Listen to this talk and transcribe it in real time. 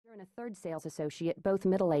and a third sales associate, both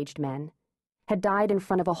middle-aged men, had died in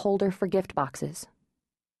front of a holder for gift boxes.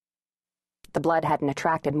 The blood hadn't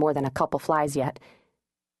attracted more than a couple flies yet.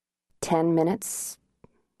 10 minutes?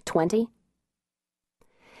 20?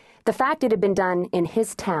 The fact it had been done in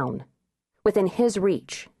his town, within his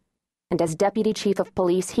reach, and as deputy chief of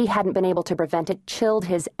police he hadn't been able to prevent it, chilled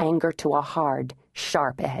his anger to a hard,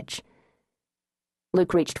 sharp edge.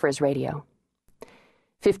 Luke reached for his radio.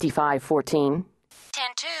 5514.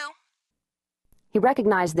 10-2. He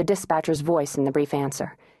recognized the dispatcher's voice in the brief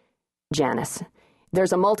answer. Janice,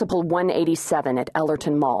 there's a multiple 187 at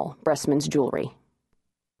Ellerton Mall, Bressman's Jewelry.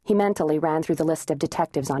 He mentally ran through the list of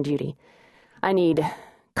detectives on duty. I need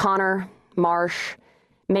Connor, Marsh,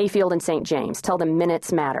 Mayfield, and St. James. Tell them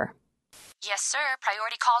minutes matter. Yes, sir.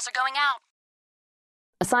 Priority calls are going out.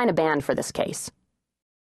 Assign a band for this case.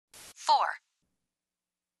 4.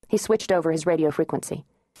 He switched over his radio frequency.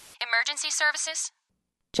 Emergency services?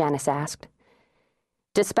 Janice asked.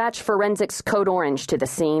 Dispatch Forensics Code Orange to the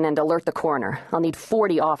scene and alert the coroner. I'll need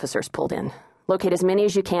 40 officers pulled in. Locate as many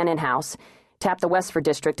as you can in-house, tap the Westford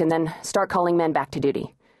district, and then start calling men back to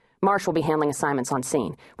duty. Marsh will be handling assignments on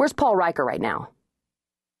scene. Where's Paul Riker right now?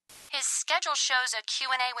 His schedule shows a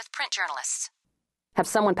Q&A with print journalists. Have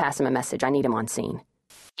someone pass him a message. I need him on scene.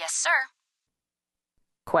 Yes, sir.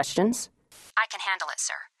 Questions? I can handle it,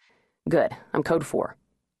 sir. Good. I'm code 4.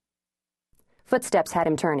 Footsteps had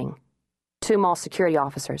him turning. 2 mall security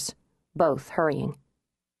officers, both hurrying.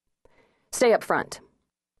 Stay up front.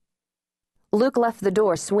 Luke left the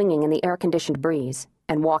door swinging in the air-conditioned breeze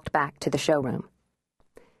and walked back to the showroom.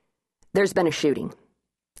 There's been a shooting.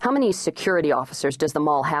 How many security officers does the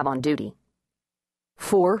mall have on duty?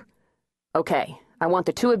 4? Okay, I want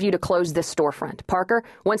the 2 of you to close this storefront. Parker,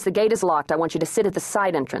 once the gate is locked, I want you to sit at the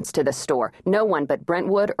side entrance to this store. No one but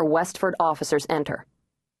Brentwood or Westford officers enter.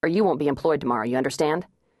 Or you won't be employed tomorrow, you understand?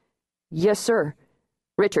 Yes, sir.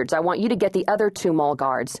 Richards, I want you to get the other 2 mall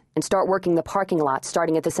guards and start working the parking lot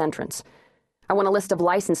starting at this entrance. I want a list of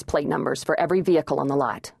license plate numbers for every vehicle on the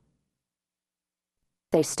lot.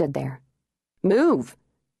 They stood there. Move!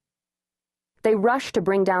 They rushed to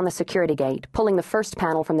bring down the security gate, pulling the first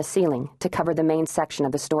panel from the ceiling to cover the main section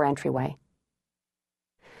of the store entryway.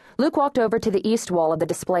 Luke walked over to the east wall of the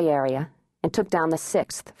display area and took down the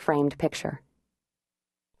 6th framed picture.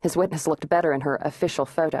 His witness looked better in her official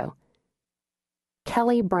photo.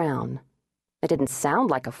 Kelly Brown. It didn't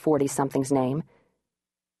sound like a 40-something's name.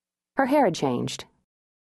 Her hair had changed.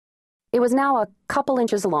 It was now a couple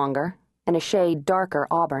inches longer and a shade darker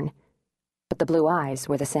auburn, but the blue eyes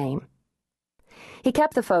were the same. He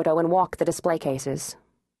kept the photo and walked the display cases.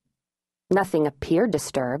 Nothing appeared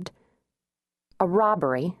disturbed. A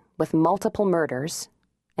robbery with multiple murders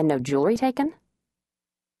and no jewelry taken?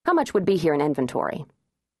 How much would be here in inventory?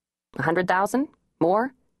 100,000?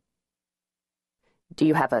 More? Do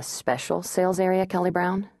you have a special sales area, Kelly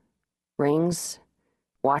Brown? Rings,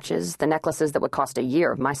 watches, the necklaces that would cost a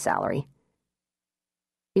year of my salary.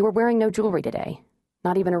 You were wearing no jewelry today,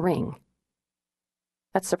 not even a ring.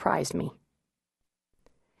 That surprised me.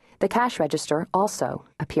 The cash register also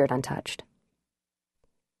appeared untouched.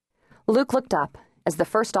 Luke looked up as the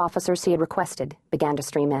first officers he had requested began to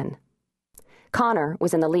stream in. Connor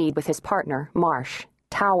was in the lead with his partner, Marsh,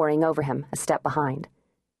 towering over him a step behind.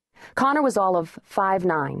 Connor was all of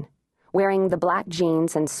 5'9", wearing the black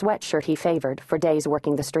jeans and sweatshirt he favored for days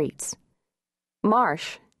working the streets.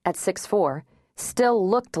 Marsh, at 6'4", still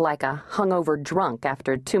looked like a hungover drunk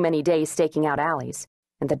after too many days staking out alleys,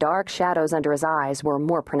 and the dark shadows under his eyes were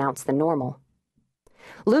more pronounced than normal.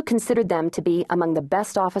 Luke considered them to be among the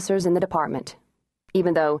best officers in the department,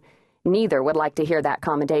 even though neither would like to hear that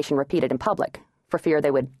commendation repeated in public, for fear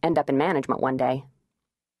they would end up in management one day.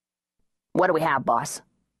 What do we have, boss?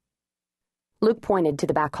 Luke pointed to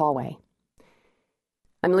the back hallway.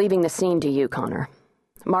 I'm leaving the scene to you, Connor.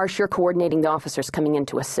 Marsh, you're coordinating the officers coming in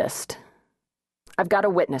to assist. I've got a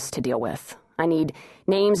witness to deal with. I need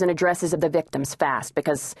names and addresses of the victims fast,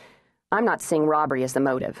 because I'm not seeing robbery as the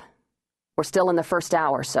motive. We're still in the first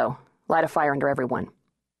hour, so light a fire under everyone.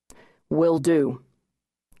 Will do.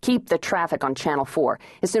 Keep the traffic on Channel 4.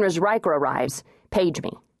 As soon as Riker arrives, page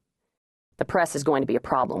me. The press is going to be a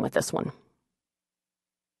problem with this one.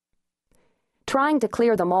 Trying to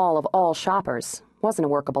clear the mall of all shoppers wasn't a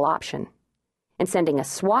workable option, and sending a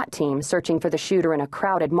SWAT team searching for the shooter in a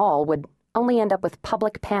crowded mall would only end up with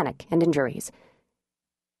public panic and injuries.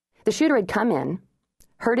 The shooter had come in,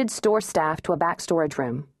 herded store staff to a back storage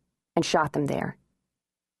room, and shot them there.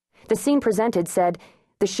 The scene presented said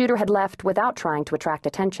the shooter had left without trying to attract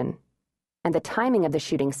attention, and the timing of the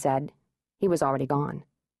shooting said he was already gone.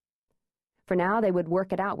 For now, they would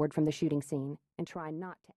work it outward from the shooting scene and try not to